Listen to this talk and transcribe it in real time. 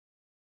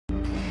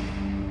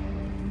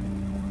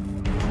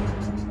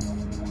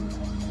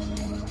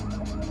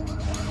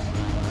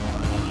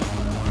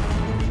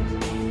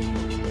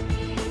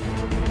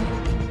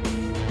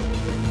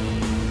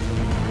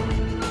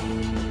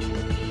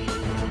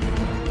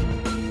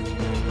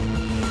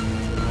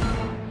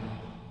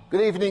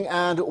Good evening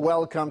and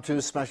welcome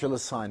to Special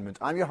Assignment.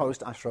 I'm your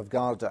host, Ashraf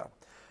Garda.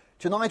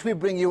 Tonight we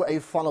bring you a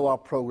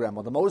follow-up program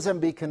on the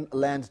Mozambican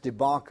land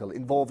debacle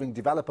involving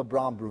developer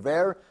Bram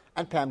Bruwer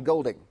and Pam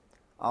Golding.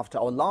 After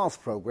our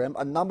last program,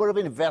 a number of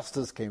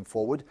investors came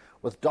forward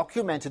with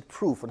documented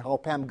proof on how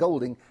Pam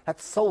Golding had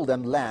sold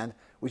them land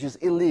which is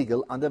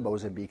illegal under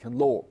Mozambican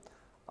law.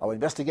 Our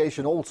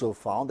investigation also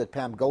found that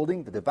Pam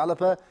Golding, the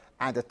developer,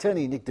 and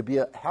attorney Nick de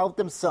Beer held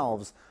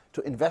themselves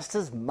to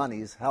investors'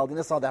 monies held in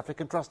a South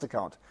African trust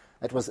account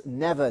that was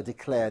never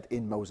declared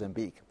in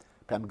Mozambique.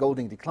 Pam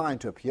Golding declined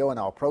to appear on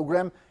our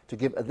program to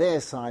give their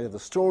side of the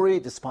story,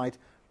 despite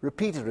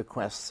repeated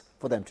requests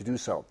for them to do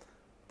so.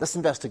 This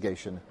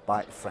investigation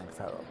by Frank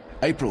Farrow.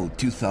 April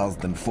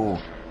 2004,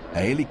 a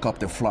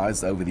helicopter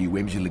flies over the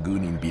Wemji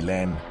Lagoon in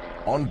Bilan,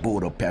 on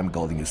board of Pam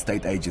Golding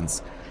estate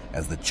agents.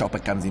 As the chopper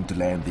comes into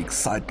land, the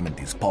excitement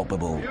is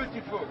palpable.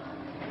 Beautiful.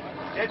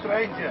 Jet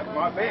Ranger,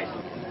 my best.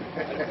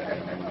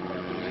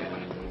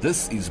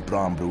 This is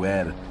Bram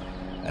Bruwer,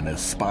 an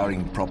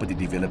aspiring property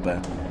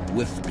developer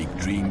with big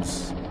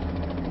dreams.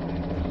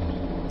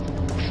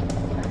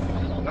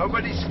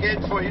 Nobody's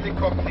scared for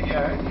helicopter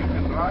here. You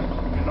can fly,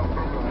 no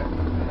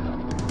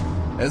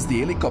problem. As the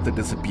helicopter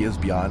disappears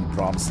behind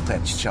Bram's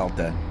thatched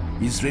shelter,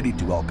 he's ready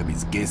to welcome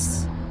his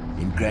guests.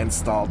 In grand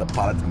style, the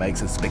pilot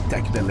makes a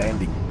spectacular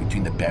landing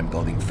between the Pam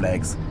Golding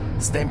flags,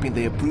 stamping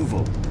their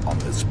approval on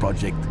this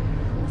project.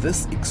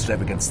 This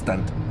extravagant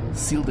stunt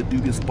sealed the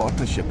dubious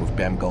partnership with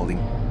Pam Golding,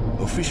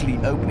 officially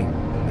opening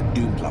the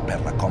doomed La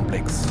Perla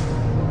complex.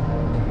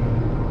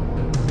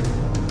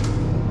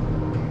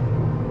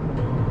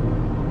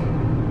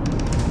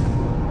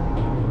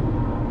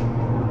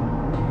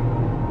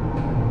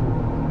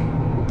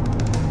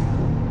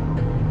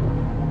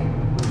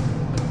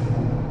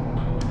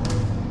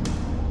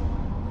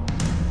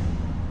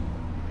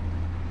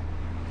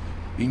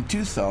 In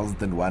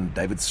 2001,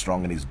 David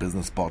Strong and his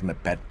business partner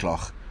Pat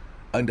Kloch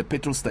owned a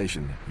petrol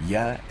station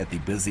here at the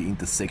busy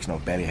intersection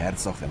of Barry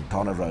Herzog and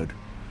Tana Road.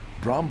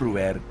 Bram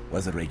Bruwer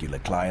was a regular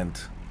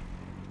client.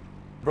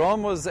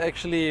 Bram was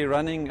actually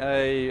running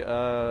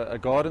a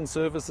garden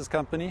services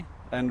company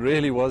and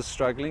really was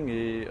struggling.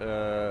 He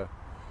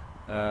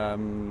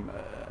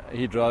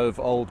drove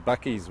old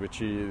buckies which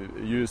he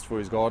used for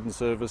his garden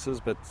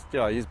services, but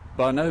yeah, he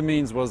by no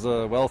means was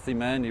a wealthy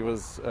man. He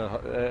was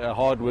a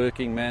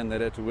hard-working man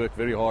that had to work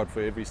very hard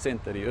for every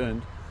cent that he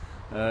earned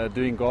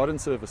doing garden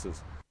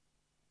services.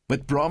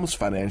 But Bram's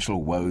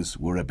financial woes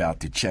were about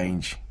to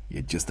change. He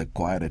had just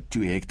acquired a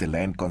 2-hectare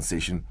land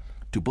concession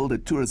to build a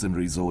tourism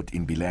resort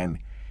in Bilan.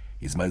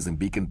 His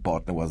Mozambican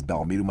partner was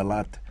Balmiru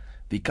Malat,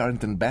 the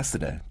current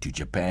ambassador to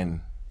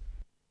Japan.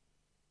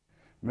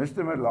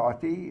 Mr.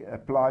 Malati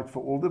applied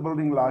for all the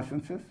building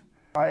licenses.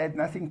 I had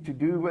nothing to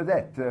do with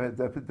that.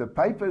 The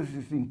papers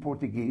is in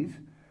Portuguese,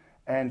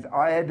 and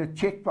I had a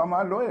check by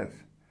my lawyers.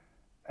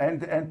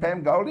 And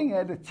Pam Golding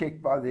had a check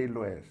by their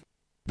lawyers.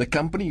 The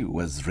company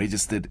was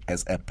registered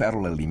as a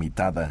Pérola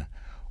Limitada.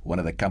 One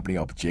of the company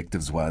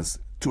objectives was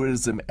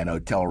tourism and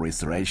hotel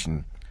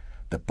restoration.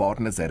 The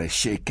partners had a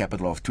share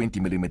capital of 20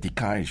 million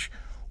meticais,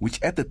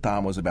 which at the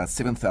time was about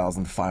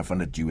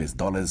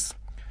 $7,500.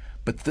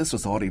 But this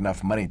was hardly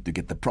enough money to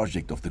get the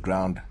project off the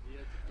ground.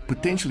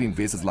 Potential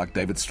investors like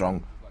David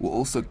Strong were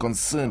also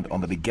concerned on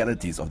the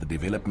legalities of the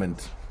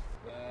development.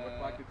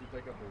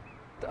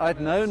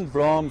 I'd known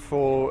Bram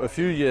for a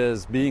few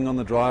years, being on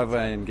the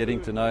driveway and getting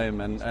to know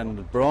him,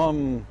 and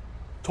Bram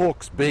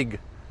talks big,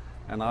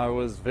 and I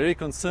was very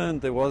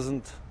concerned there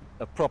wasn't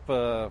a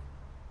proper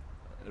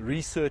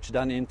research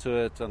done into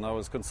it, and I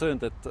was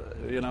concerned that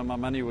my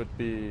money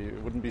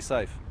wouldn't be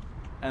safe.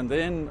 And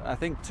then I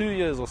think 2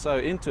 years or so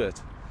into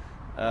it,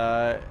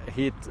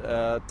 he'd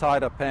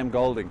tied up Pam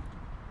Golding.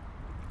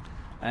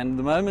 And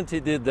the moment he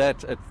did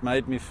that, it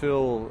made me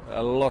feel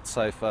a lot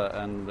safer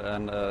and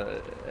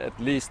at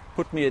least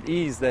put me at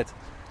ease that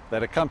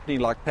a company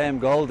like Pam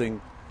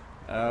Golding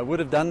would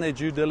have done their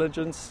due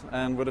diligence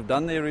and would have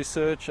done their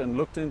research and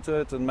looked into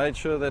it and made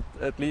sure that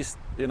at least,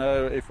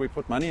 if we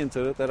put money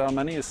into it, that our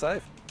money is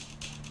safe.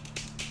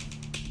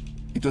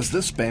 It was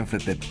this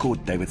pamphlet that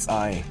caught David's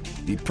eye.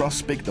 The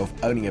prospect of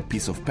owning a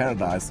piece of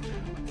paradise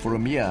for a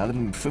mere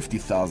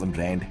 150,000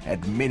 rand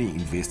had many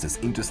investors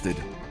interested.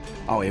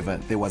 However,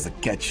 there was a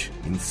catch.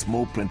 In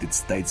small print it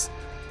states,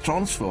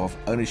 transfer of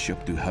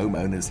ownership to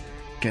homeowners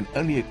can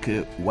only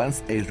occur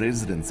once a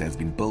residence has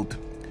been built.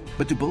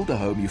 But to build a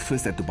home, you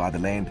first have to buy the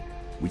land,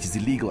 which is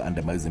illegal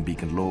under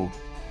Mozambican law.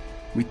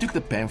 We took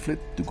the pamphlet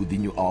to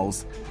Godinho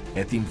Alves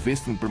at the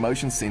Investment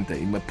Promotion Center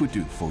in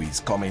Maputo for his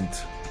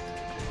comment.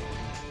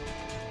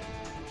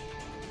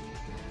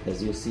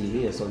 As you see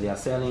here, so they are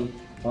selling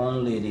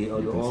only the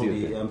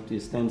empty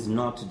stands,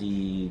 not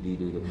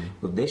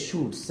but they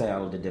should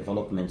sell the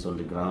developments on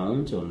the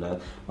ground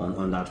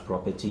on that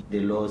property.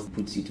 The law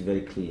puts it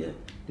very clear.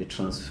 The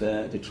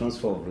transfer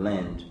of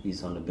land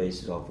is on the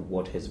basis of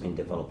what has been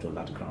developed on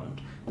that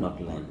ground, not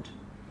land.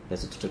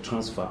 That's the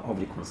transfer of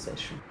the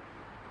concession.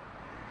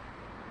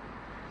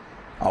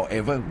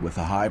 However, with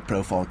a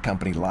high-profile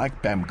company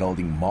like Pam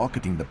Golding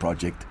marketing the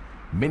project,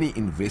 Many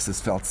investors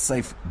felt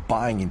safe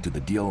buying into the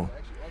deal,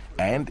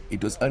 and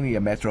it was only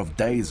a matter of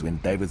days when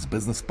David's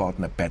business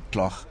partner Pat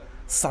Clough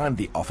signed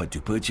the offer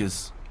to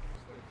purchase.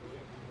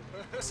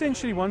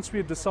 Essentially, once we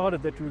had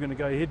decided that we were going to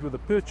go ahead with the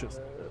purchase,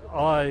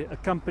 I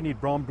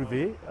accompanied Bram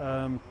Brevet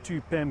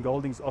to Pam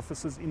Golding's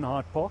offices in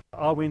Hyde Park.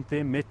 I went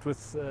there, met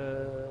with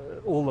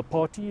all the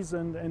parties,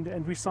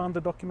 and we signed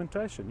the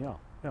documentation,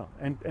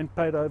 and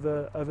paid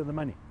over the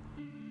money.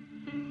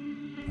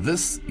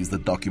 This is the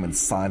document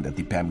signed at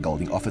the Pam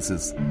Golding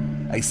offices.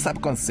 A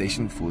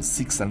sub-concession for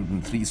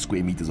 603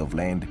 square meters of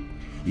land.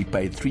 He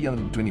paid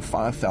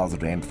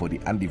 325,000 rand for the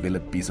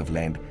undeveloped piece of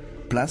land,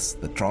 plus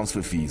the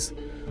transfer fees.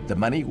 The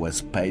money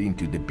was paid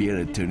into the Beer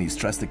Attorney's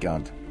trust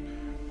account.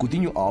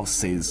 Coutinho Alves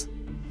says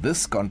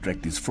this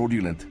contract is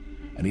fraudulent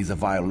and is a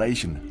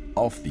violation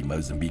of the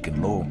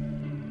Mozambican law.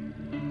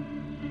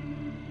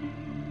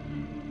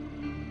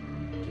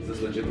 Is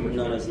this legitimate?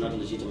 No, it's not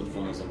legitimate for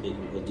Mozambique,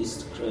 because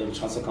this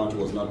trust account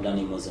was not done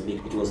in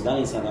Mozambique. It was done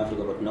in South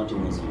Africa, but not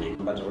in Mozambique.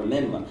 But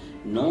remember,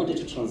 no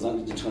data the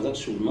transaction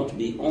should not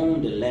be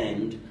on the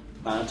land,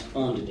 but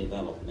on the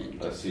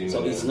development.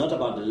 So it's not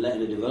about the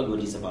land, the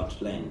development, it's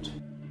about land.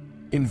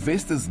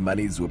 Investors'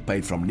 monies were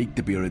paid from Nick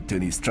de Beer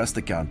Attorney's trust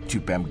account to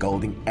Pam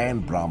Golding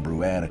and Bram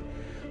Brewer.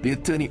 The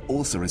attorney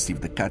also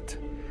received the cut.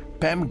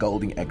 Pam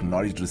Golding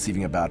acknowledged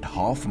receiving about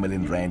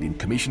R500,000 rand in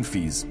commission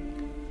fees.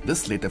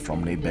 This letter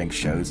from Nedbank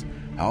shows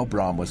how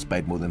Bram was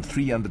paid more than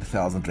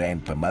 300,000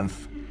 rand per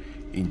month.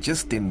 In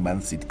just 10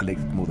 months, it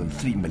collected more than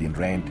 3 million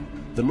rand.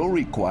 The law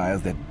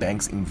requires that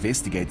banks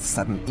investigate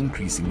sudden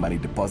increase in money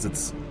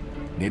deposits.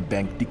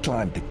 Nedbank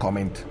declined to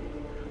comment.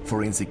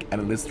 Forensic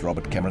analyst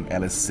Robert Cameron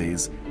Ellis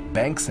says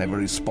banks have a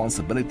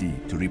responsibility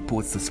to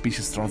report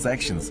suspicious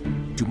transactions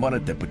to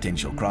monitor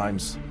potential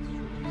crimes.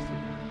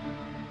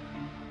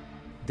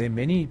 There are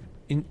many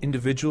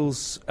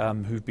individuals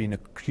who've been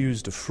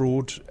accused of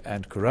fraud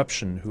and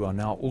corruption who are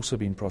now also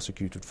being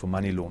prosecuted for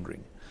money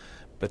laundering.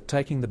 But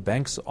taking the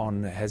banks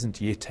on hasn't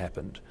yet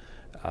happened.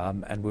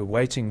 And we're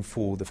waiting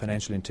for the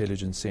Financial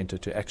Intelligence Centre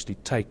to actually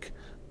take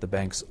the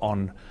banks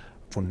on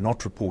for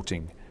not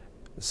reporting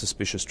a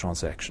suspicious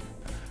transaction.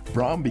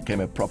 Bram became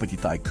a property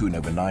tycoon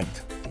overnight.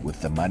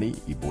 With the money,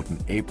 he bought an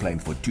airplane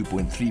for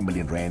 2.3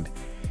 million rand.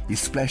 He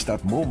splashed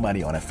out more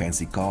money on a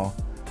fancy car,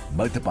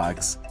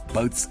 motorbikes,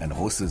 boats and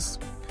horses.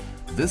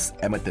 This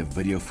amateur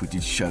video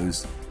footage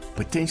shows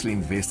potential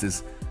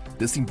investors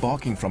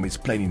disembarking from his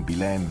plane in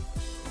Bilan.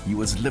 He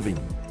was living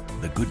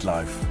the good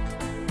life.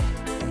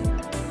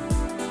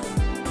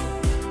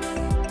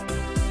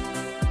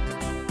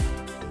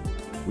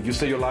 Would you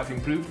say your life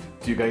improved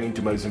to you going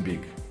into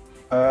Mozambique?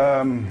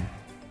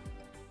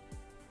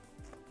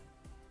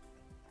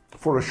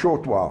 For a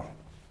short while,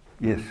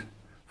 yes,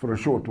 for a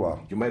short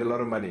while. You made a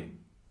lot of money.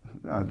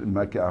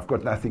 I've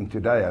got nothing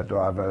today. I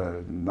drive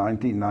a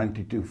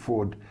 1992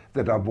 Ford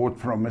that I bought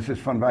from Mrs.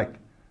 Van Wyk.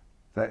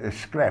 That is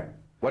scrap.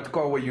 What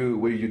car were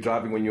you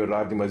driving when you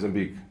arrived in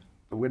Mozambique?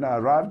 When I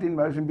arrived in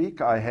Mozambique,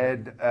 I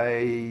had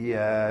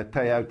a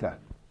Toyota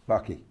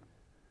Bakkie.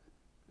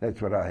 That's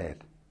what I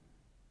had.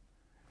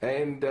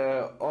 And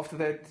after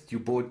that, you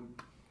bought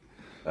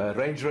a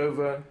Range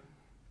Rover?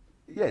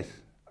 Yes,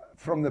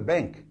 from the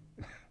bank.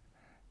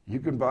 You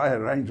can buy a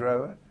Range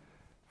Rover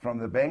from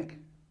the bank.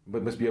 But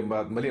it must be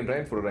about R1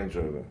 million for a Range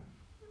Rover.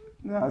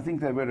 No, I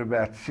think they were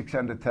about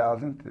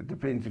 600,000. It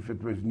depends if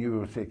it was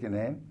new or second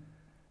hand.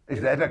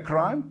 Is that a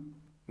crime?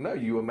 No,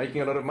 you were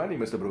making a lot of money,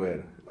 Mr.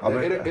 Brewer.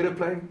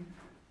 Aeroplane?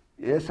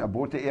 Yes, I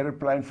bought the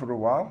aeroplane for a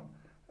while,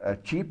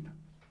 cheap,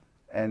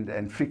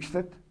 and fixed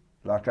it,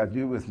 like I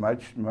do with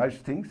most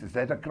things. Is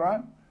that a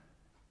crime?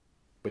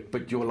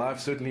 But your life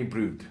certainly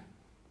improved.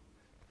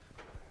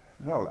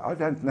 Well, I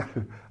don't know.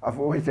 I've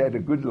always had a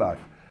good life.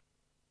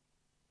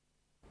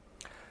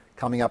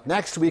 Coming up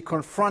next, we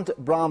confront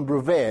Bram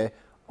Brewer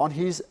on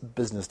his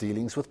business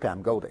dealings with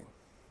Pam Golding.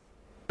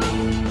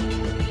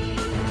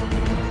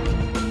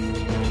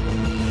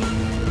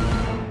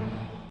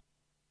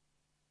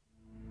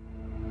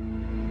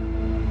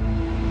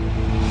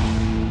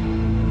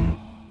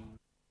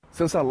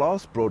 Since our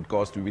last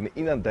broadcast, we've been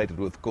inundated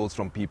with calls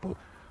from people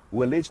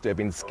who are alleged to have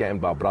been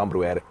scammed by Bram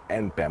Brewer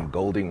and Pam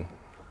Golding.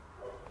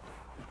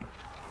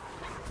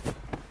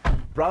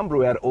 Bram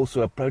Brewer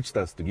also approached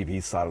us to give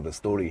his side of the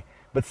story,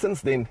 but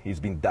since then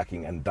he's been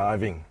ducking and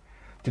diving.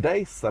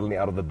 Today, suddenly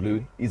out of the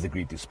blue, he's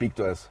agreed to speak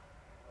to us.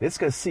 Let's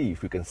go see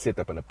if we can set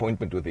up an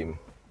appointment with him.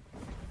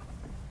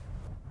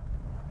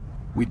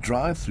 We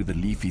drive through the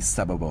leafy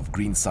suburb of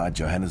Greenside,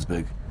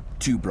 Johannesburg,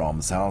 to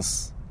Bram's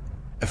house.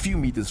 A few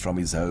meters from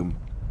his home,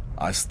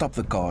 I stop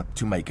the car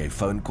to make a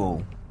phone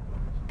call.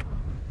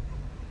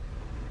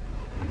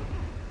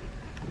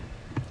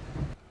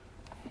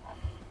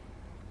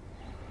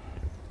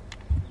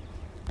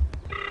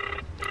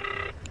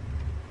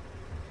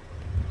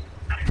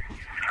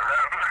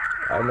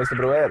 Hi, Mr.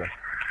 Brewer. Hello?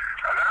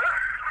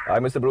 Hi,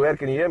 Mr. Brewer,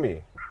 can you hear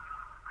me?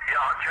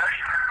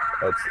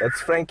 Yeah,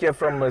 It's Frank here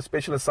from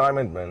Special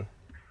Assignment, man.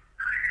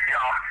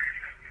 yeah.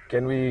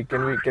 Can we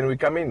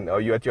come in? Are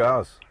you at your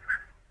house?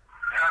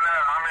 No,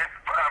 I'm at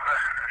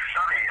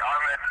Sorry,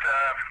 I'm at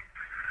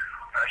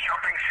a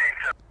shopping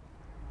centre.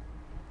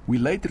 We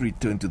later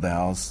returned to the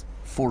house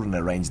for an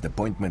arranged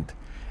appointment.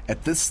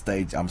 At this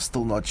stage, I'm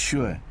still not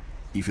sure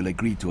if he'll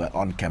agree to an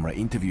on-camera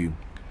interview.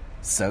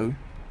 So,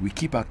 we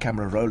keep our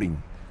camera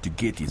rolling to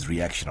get his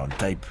reaction on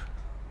tape.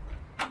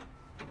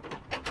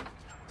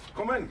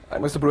 Come in. Hi,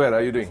 Mr. Brewer, how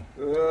are you doing?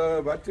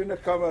 Wat in the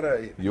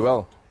camera? You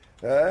well?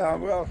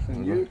 I'm well.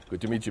 And you?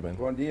 Good to meet you, man.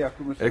 Bom dia,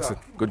 como está?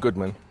 Excellent. Good,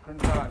 man.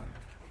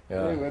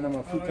 Ja.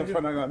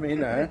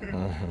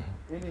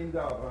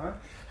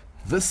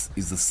 This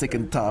is the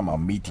second time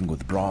I'm meeting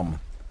with Bram.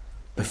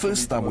 The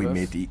first time we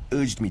met, he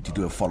urged me to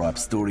do a follow-up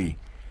story.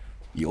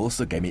 He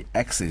also gave me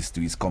access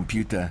to his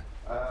computer.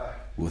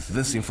 With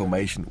this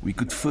information, we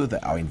could further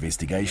our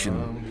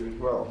investigation.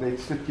 Well,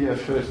 let's sit here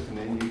first and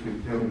then you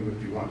can tell me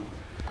what you want.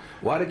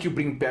 Why did you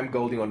bring Pam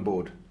Golding on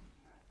board?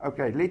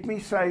 Okay, let me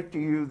say to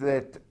you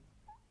that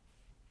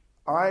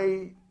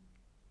I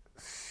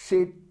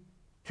said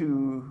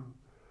to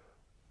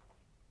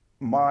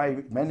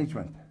my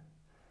management,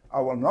 I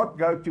will not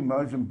go to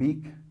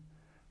Mozambique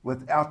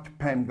without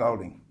Pam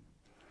Golding.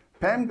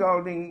 Pam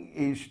Golding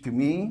is to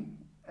me,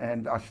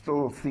 and I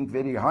still think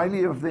very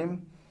highly of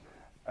them,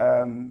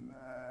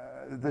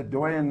 the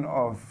doyen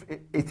of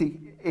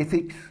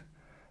ethics,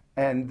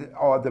 and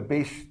are the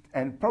best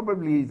and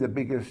probably the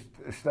biggest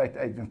estate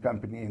agent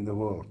company in the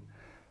world.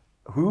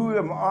 Who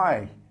am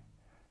I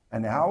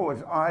and how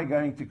was I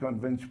going to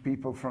convince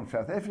people from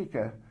South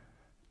Africa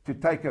to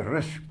take a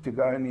risk to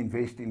go and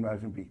invest in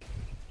Mozambique?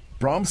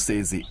 Bram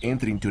says he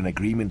entered into an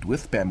agreement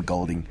with Pam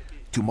Golding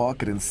to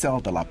market and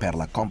sell the La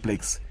Perla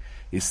complex.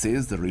 He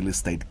says the real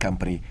estate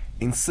company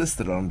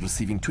insisted on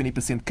receiving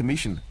 20%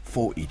 commission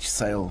for each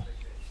sale.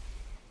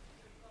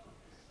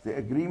 The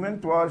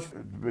agreement was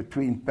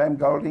between Pam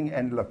Golding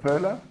and La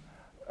Perla.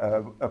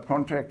 A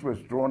contract was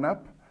drawn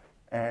up,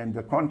 and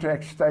the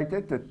contract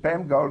stated that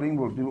Pam Golding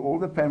will do all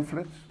the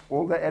pamphlets,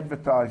 all the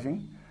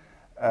advertising,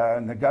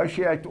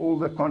 negotiate all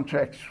the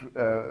contracts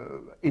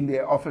in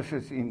their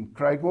offices in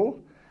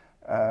Craighall,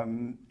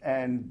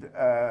 and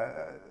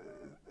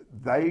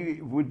they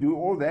would do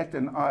all that,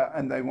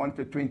 and they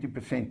wanted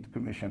 20%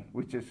 commission,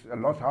 which is a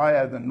lot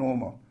higher than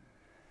normal.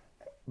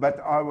 But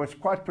I was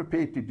quite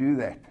prepared to do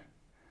that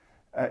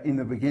in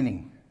the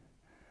beginning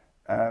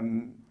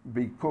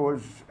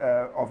because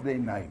of their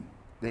name,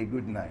 their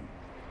good name.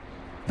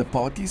 The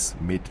parties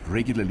met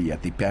regularly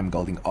at the Pam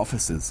Golding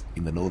offices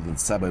in the northern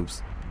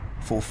suburbs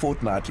for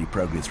fortnightly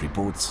progress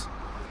reports.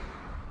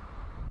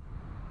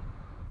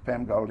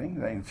 Pam Golding,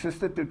 they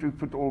insisted that we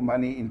put all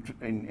money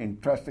in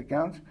trust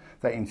accounts.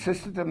 They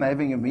insisted on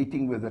having a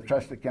meeting with the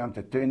trust account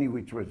attorney,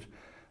 which was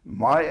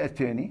my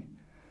attorney,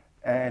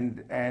 and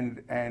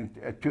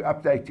to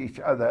update each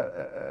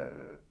other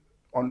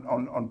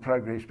on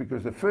progress,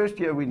 because the first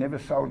year we never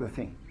sold a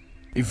thing.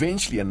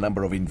 Eventually, a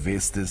number of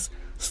investors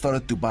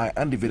started to buy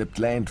undeveloped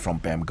land from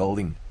Pam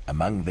Golding.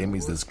 Among them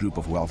is this group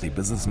of wealthy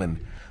businessmen.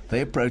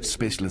 They approached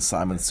Specialist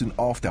Simon soon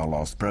after our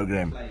last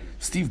program.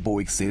 Steve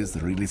Bowick says the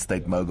real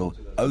estate mogul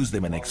owes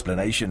them an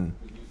explanation.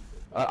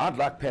 I'd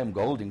like Pam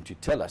Golding to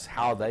tell us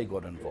how they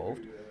got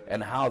involved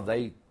and how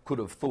they could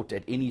have thought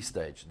at any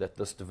stage that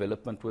this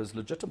development was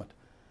legitimate.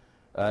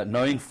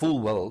 Knowing full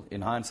well,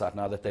 in hindsight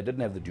now, that they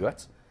didn't have the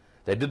duets,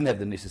 they didn't have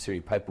the necessary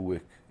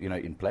paperwork,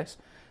 in place.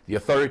 The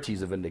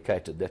authorities have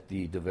indicated that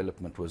the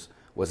development was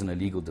an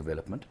illegal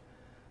development.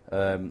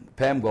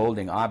 Pam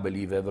Golding, I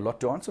believe, have a lot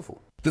to answer for.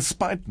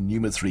 Despite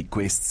numerous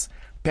requests,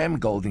 Pam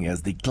Golding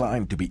has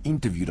declined to be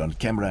interviewed on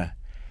camera.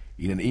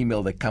 In an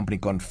email, the company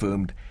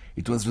confirmed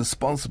it was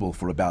responsible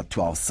for about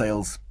 12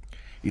 sales.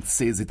 It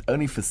says it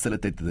only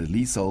facilitated the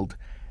leasehold,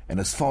 and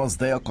as far as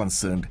they are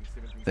concerned,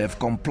 they have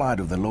complied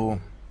with the law.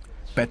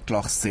 Pat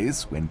Clough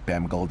says when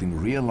Pam Golding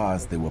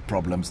realized there were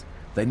problems,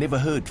 they never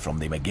heard from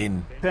them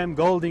again. Pam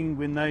Golding,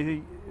 when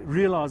they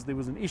realized there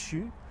was an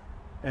issue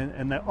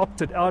and they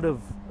opted out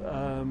of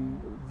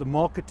the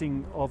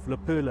marketing of La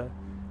Perla,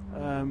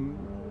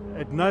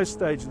 at no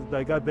stage did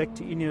they go back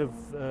to any of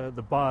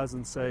the buyers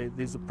and say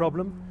there's a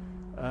problem.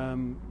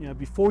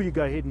 Before you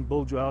go ahead and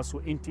build your house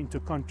or enter into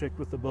contract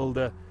with the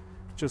builder,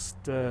 just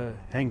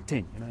hang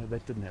 10.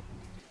 That didn't happen.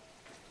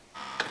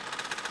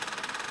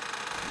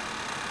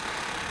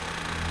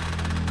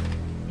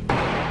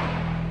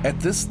 At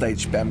this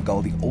stage, Pam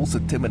Golding also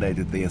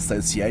terminated their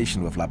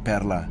association with La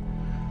Perla.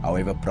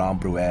 However, Bram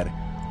Brewer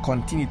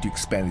continued to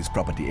expand his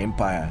property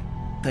empire,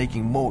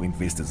 taking more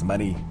investors'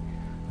 money.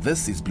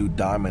 This is Blue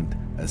Diamond,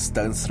 a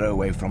stone's throw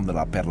away from the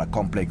La Perla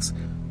complex.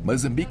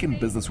 Mozambican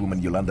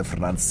businesswoman Yolanda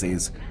Fernandes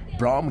says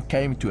Bram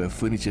came to a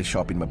furniture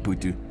shop in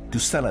Maputo to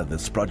sell her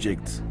this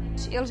project.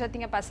 Ele já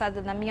tinha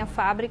passado na minha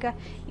fábrica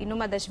e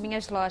numa das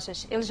minhas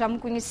lojas. Ele já me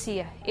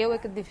conhecia. Eu é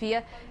que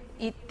devia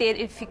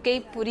e fiquei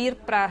por ir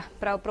para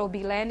o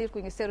Bilene,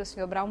 conhecer o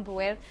Sr. Bram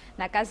Brewer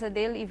na casa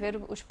dele e ver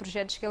os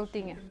projetos que ele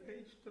tinha.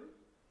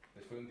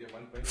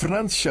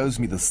 Fernandes shows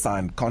me the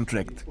signed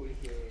contract.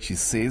 She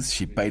says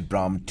she paid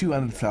Bram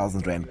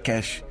 200,000 rand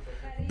cash,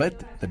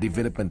 but the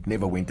development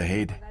never went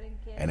ahead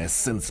and has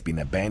since been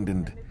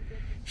abandoned.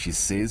 She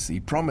says he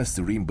promised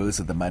to reimburse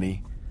her the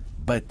money,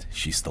 but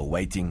she's still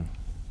waiting.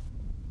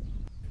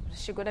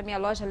 Chegou na minha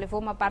loja, levou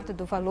uma parte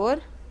do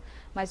valor,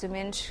 mais ou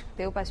menos,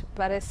 deu,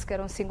 parece que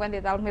eram 50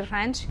 e tal mil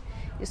rands,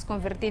 isso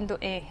convertindo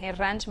em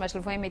rands, mas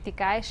levou em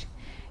meticais.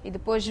 E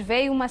depois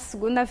veio uma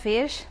segunda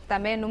vez,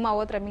 também numa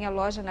outra minha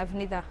loja na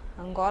Avenida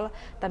Angola,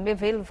 também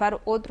veio levar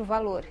outro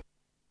valor.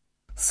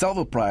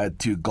 Salvo prior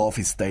to Gulf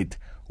Estate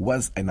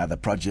was another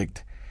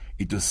project.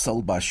 It was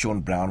sold by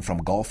Sean Brown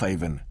from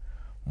Gulfhaven.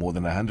 More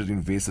than 100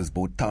 investors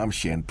bought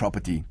timeshare and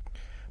property.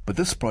 But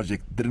this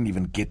project didn't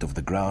even get off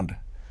the ground.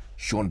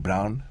 Sean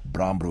Brown,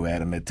 Bram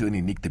Brouwer and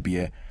attorney Nick de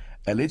Beer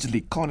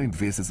allegedly conned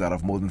investors out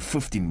of more than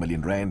 15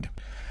 million rand.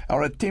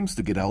 Our attempts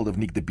to get hold of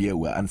Nick de Beer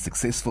were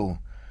unsuccessful.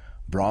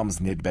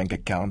 Bram's net bank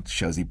account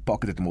shows he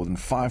pocketed more than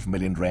 5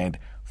 million rand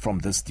from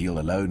this deal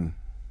alone.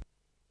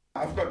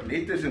 I've got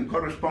letters and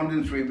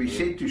correspondence where we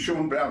said to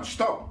Sean Brown,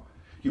 stop,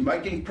 you're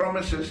making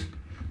promises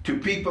to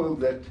people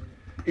that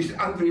is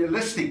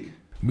unrealistic.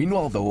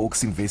 Meanwhile, the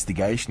Hawks'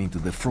 investigation into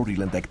the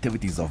fraudulent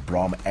activities of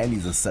Bram and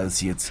his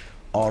associates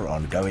are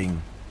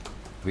ongoing.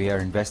 We are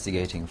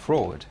investigating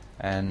fraud,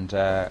 and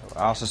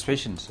our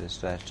suspicions is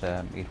that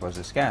it was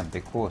a scam,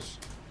 because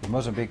in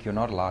Mozambique you're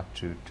not allowed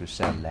to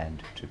sell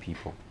land to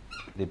people.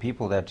 The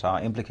people that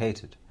are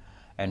implicated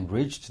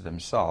enriched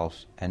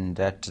themselves, and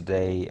that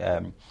they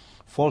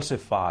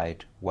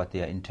falsified what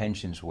their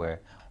intentions were.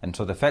 And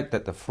so the fact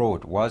that the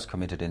fraud was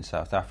committed in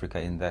South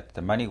Africa, in that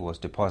the money was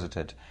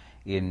deposited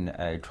in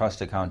a trust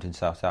account in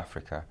South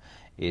Africa,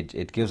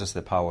 it gives us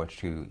the power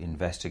to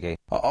investigate.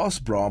 I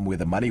asked Bram where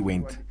the money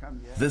went.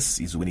 This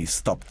is when he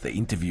stopped the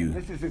interview.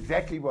 This is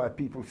exactly why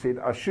people said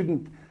I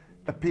shouldn't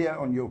appear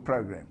on your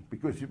program,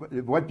 because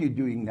what you're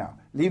doing now.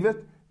 Leave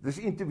it. This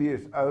interview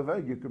is over.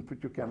 You can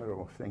put your camera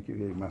off. Thank you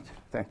very much.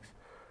 Thanks.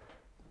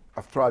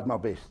 I've tried my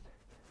best.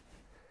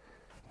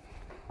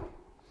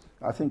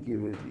 I think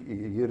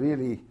you're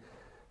really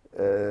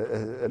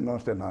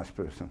not a nice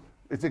person.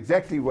 It's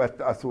exactly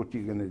what I thought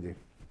you were going to do.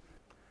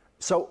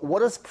 So what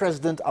does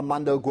President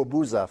Armando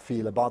Guebuza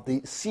feel about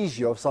the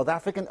seizure of South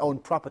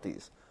African-owned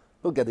properties?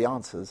 We'll get the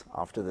answers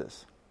after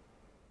this.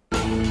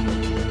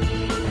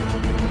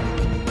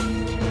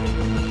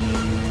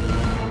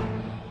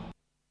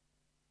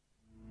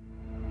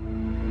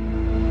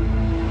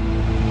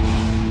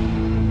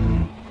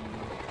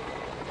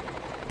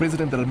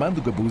 President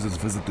Armando Guebuza's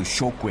visit to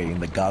Shokwe in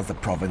the Gaza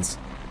province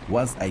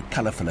was a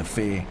colourful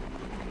affair.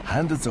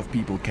 Hundreds of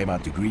people came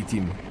out to greet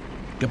him.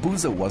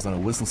 Guebuza was on a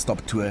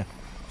whistle-stop tour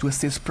to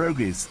assess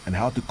progress and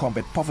how to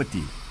combat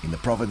poverty in the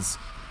province.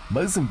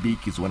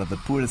 Mozambique is one of the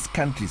poorest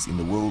countries in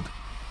the world.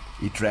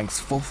 It ranks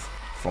fourth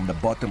from the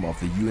bottom of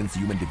the UN's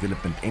Human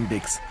Development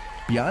Index,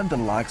 behind the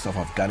likes of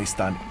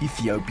Afghanistan,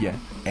 Ethiopia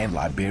and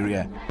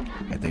Liberia.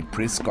 At a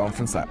press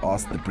conference, I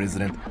asked the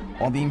president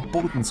on the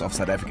importance of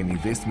South African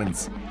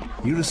investments.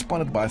 He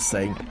responded by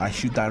saying I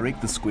should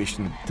direct this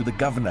question to the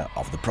governor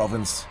of the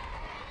province.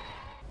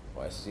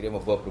 Seria uma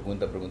boa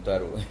pergunta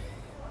perguntar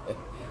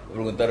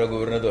ao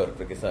governador,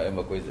 porque essa é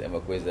uma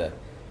coisa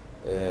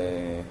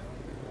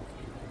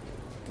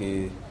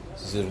que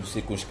se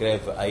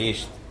circunscreve a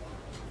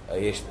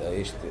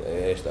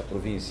esta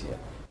província.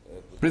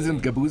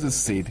 President Guebuza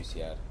said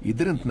he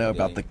didn't know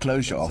about the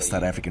closure of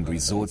South African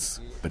resorts,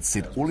 but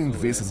said all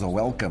investors are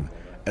welcome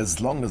as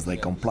long as they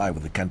comply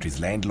with the country's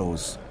land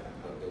laws.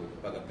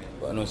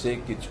 A não ser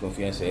que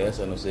desconfiança é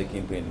essa, a não ser que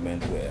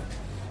empreendimento é.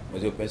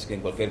 Mas eu penso que em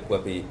qualquer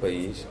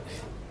país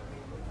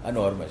há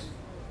normas.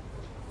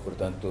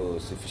 Portanto,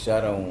 se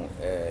fecharam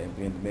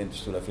empreendimentos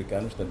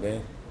sul-africanos,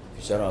 também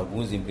fecharam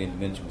alguns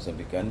empreendimentos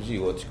moçambicanos e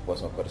outros que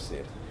possam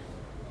aparecer.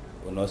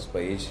 O nosso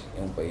país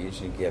é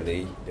país em que a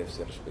lei deve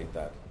ser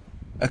respeitada.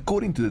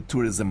 According to the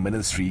Tourism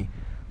Ministry,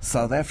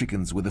 South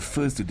Africans were the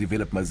first to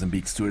develop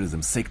Mozambique's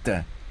tourism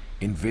sector.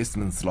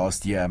 Investments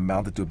last year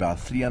amounted to about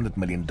 $300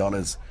 million.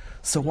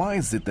 So why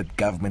is it that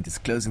government is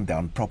closing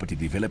down property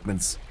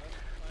developments?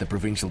 The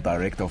provincial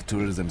director of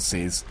tourism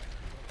says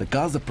the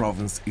Gaza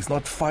province is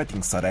not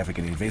fighting South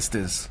African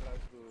investors.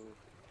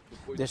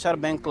 Deixar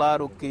bem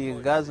claro que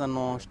Gaza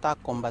não está a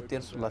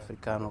combater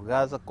sul-africano.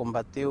 Gaza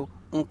combateu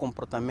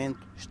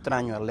comportamento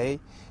estranho à lei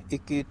e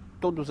que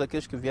todos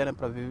aqueles que vierem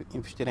para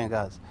investir em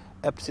Gaza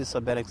é preciso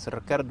saberem que se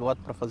requer do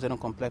ato para fazer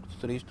complexo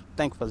turístico,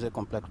 tem que fazer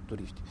complexo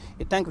turístico.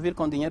 E tem que vir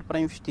com dinheiro para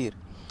investir.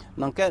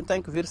 Não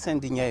tem que vir sem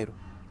dinheiro.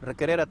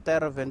 Requerer a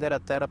terra, vender a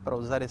terra para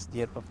usar esse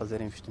dinheiro para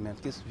fazer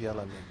investimento, que isso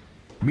viola a lei.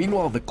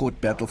 Meanwhile, the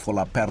court battle for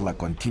La Perla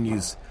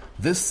continues.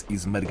 This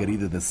is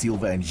Margarida da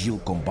Silva and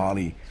Gilles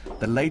Combali,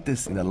 the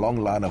latest in a long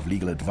line of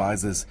legal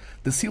advisors.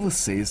 Da Silva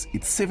says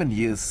it's 7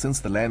 years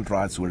since the land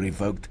rights were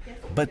revoked,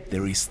 but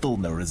there is still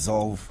no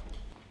resolve.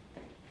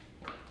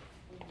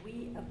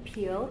 We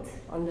appealed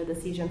on the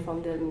decision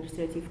from the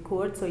administrative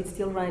court, so it's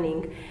still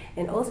running.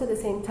 And also at the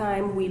same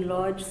time, we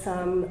lodged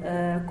some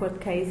court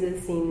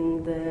cases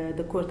in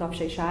the court of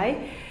Xai-Xai,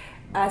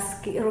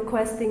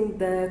 requesting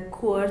the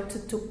court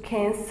to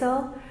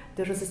cancel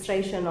the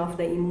registration of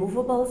the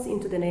immovables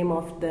into the name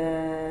of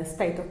the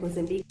state of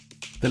Mozambique.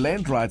 The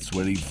land rights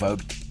were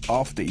revoked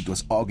after it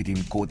was argued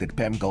in court that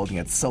Pam Golding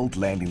had sold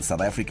land in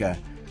South Africa.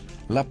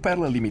 La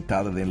Perla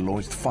Limitada then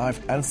launched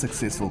 5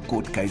 unsuccessful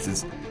court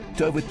cases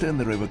to overturn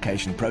the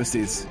revocation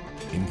process.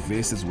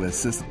 Investors were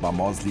assisted by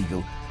Mars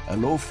Legal, a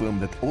law firm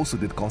that also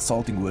did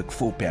consulting work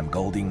for Pam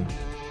Golding.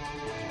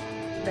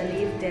 I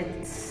believe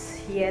that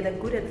he had a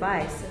good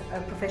advice,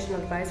 a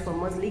professional advice from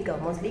Mars Legal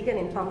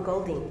and Pam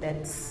Golding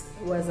that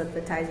was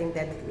advertising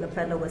that La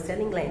Perla was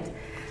selling land.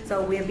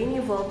 So we have been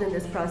involved in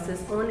this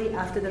process only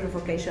after the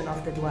revocation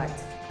of the Duarte.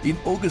 In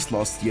August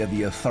last year,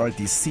 the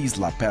authorities seized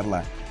La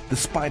Perla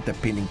despite the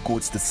pending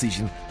court's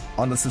decision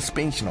on the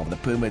suspension of the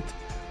permit.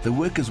 The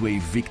workers were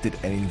evicted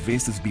and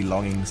investors'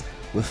 belongings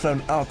were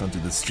thrown out onto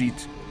the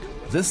street.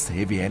 This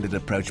heavy-handed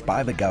approach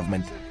by the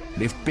government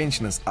left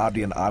pensioners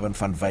Audrey and Ivan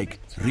van Wyk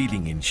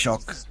reeling in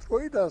shock.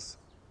 Destroyed us.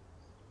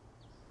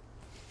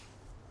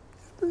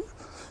 You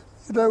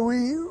know,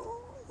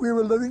 we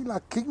were living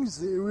like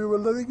kings there. We were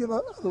living in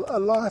a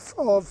life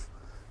of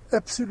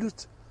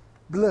absolute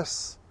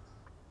bliss.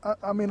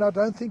 I mean, I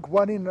don't think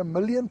 1 in a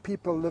million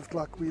people lived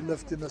like we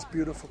lived in this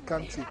beautiful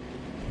country.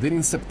 Then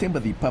in September,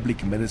 the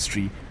public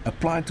ministry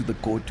applied to the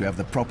court to have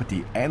the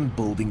property and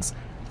buildings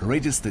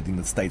registered in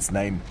the state's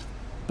name,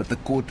 but the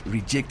court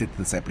rejected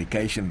this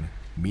application.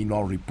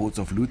 Meanwhile, reports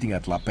of looting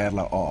at La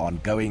Perla are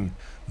ongoing.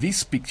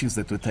 These pictures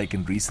that were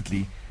taken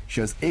recently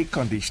shows air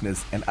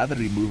conditioners and other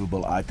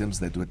removable items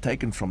that were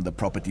taken from the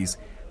properties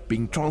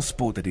being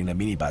transported in a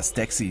minibus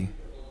taxi.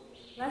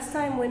 Last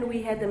time when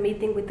we had a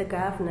meeting with the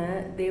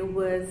governor, there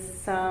was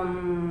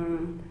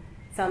some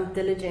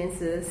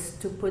diligences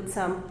to put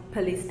some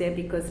police there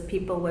because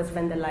people was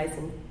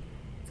vandalizing.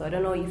 So I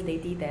don't know if they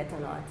did that or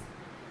not.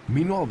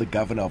 Meanwhile, the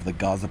governor of the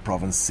Gaza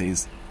province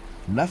says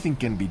nothing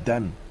can be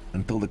done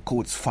until the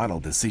court's final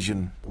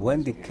decision.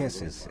 When the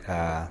cases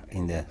are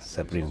in the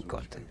Supreme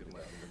Court,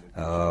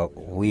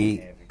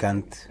 we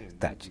can't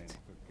touch it.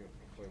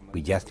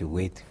 We just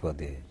wait for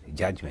the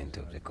judgment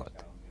of the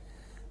court.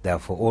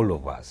 Therefore, all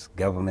of us,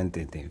 government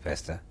and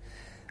investor,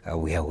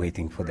 we are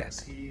waiting for that.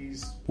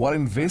 While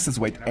investors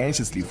wait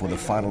anxiously for the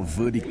final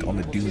verdict on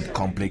the doomed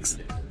complex,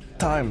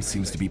 time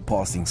seems to be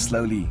passing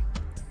slowly.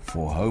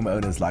 For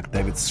homeowners like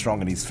David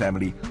Strong and his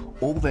family,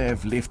 all they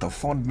have left are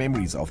fond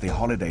memories of their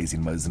holidays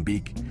in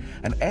Mozambique.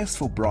 And as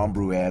for Bram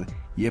Brouwer,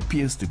 he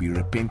appears to be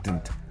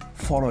repentant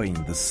following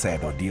this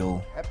sad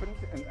ordeal.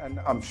 And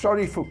I'm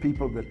sorry for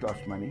people that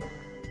lost money,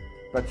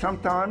 but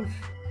sometimes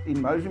in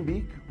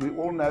Mozambique, we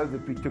all know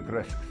that we took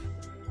risks.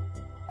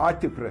 I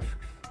took risks.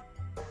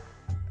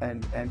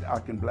 And I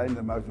can blame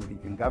the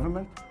Mozambican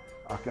government,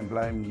 I can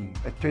blame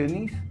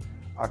attorneys,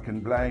 I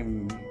can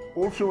blame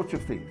all sorts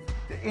of things.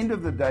 At the end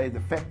of the day, the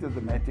fact of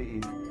the matter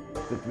is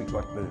that we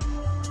got burned.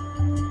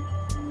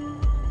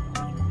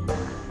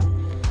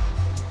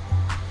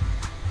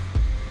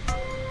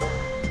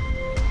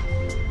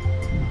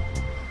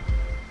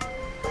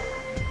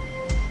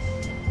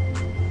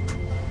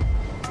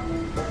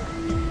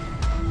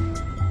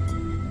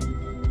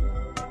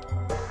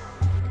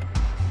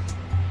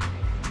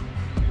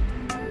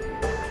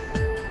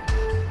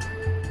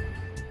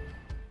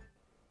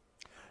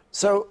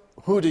 So,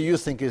 who do you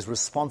think is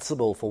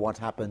responsible for what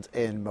happened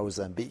in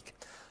Mozambique?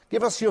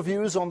 Give us your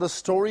views on the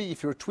story.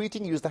 If you're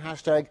tweeting, use the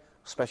hashtag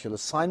special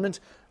assignment,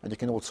 and you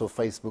can also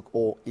Facebook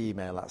or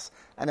email us.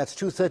 And at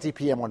 2:30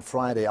 p.m. on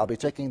Friday, I'll be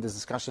taking this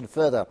discussion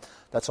further.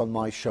 That's on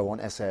my show on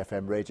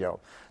SAFM Radio.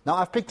 Now,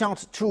 I've picked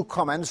out 2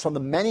 comments from the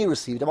many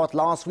received about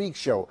last week's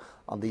show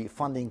on the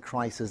funding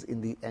crisis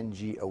in the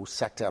NGO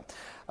sector.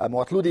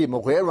 Moatludi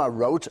Moguera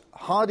wrote,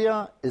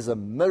 "Hardia is a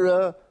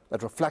mirror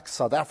that reflects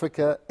South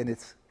Africa in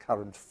its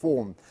current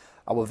form.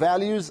 Our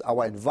values,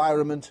 our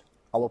environment,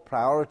 our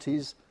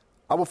priorities,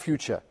 our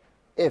future,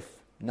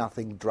 if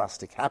nothing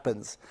drastic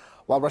happens."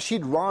 While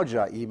Rashid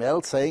Raja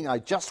emailed saying, "I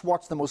just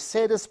watched the most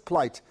saddest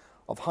plight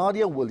of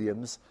Hardia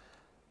Williams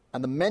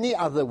and the many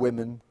other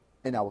women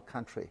in our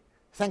country.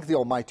 Thank the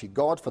Almighty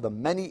God for the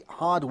many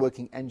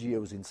hard-working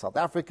NGOs in South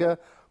Africa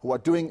who are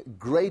doing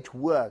great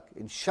work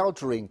in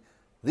sheltering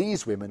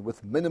these women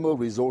with minimal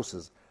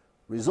resources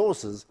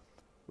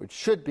which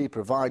should be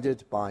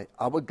provided by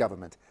our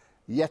government."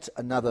 Yet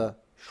another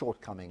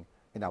shortcoming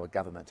in our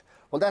government.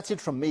 Well, that's it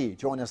from me.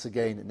 Join us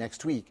again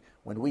next week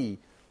when we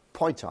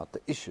point out the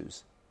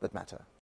issues that matter.